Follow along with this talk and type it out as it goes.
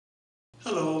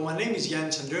Hello, my name is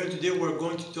Jan Sander and today we're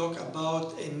going to talk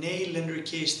about a nail lender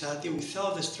case study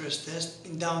without the stress test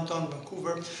in downtown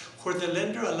Vancouver, where the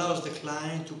lender allows the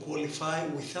client to qualify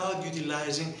without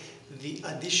utilizing the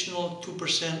additional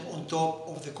 2% on top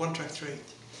of the contract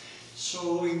rate.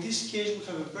 So in this case we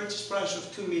have a purchase price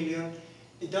of $2 million,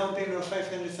 a down payment of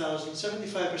 $500,000,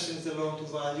 75% is the loan to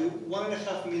value,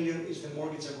 $1.5 million is the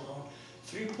mortgage amount,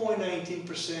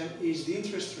 3.19% is the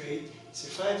interest rate. It's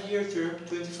a 5-year term,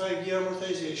 25-year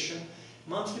amortization,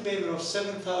 monthly payment of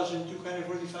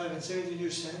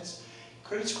 $7,245.72,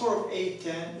 credit score of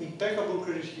 810, impeccable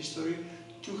credit history,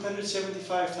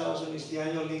 $275,000 is the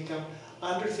annual income,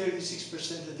 under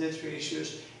 36% the debt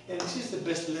ratios, and this is the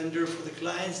best lender for the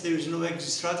clients. There is no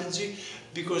exit strategy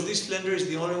because this lender is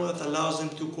the only one that allows them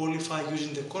to qualify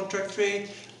using the contract rate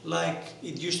like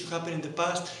it used to happen in the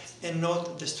past and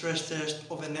not the stress test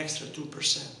of an extra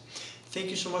 2%. Thank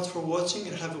you so much for watching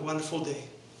and have a wonderful day.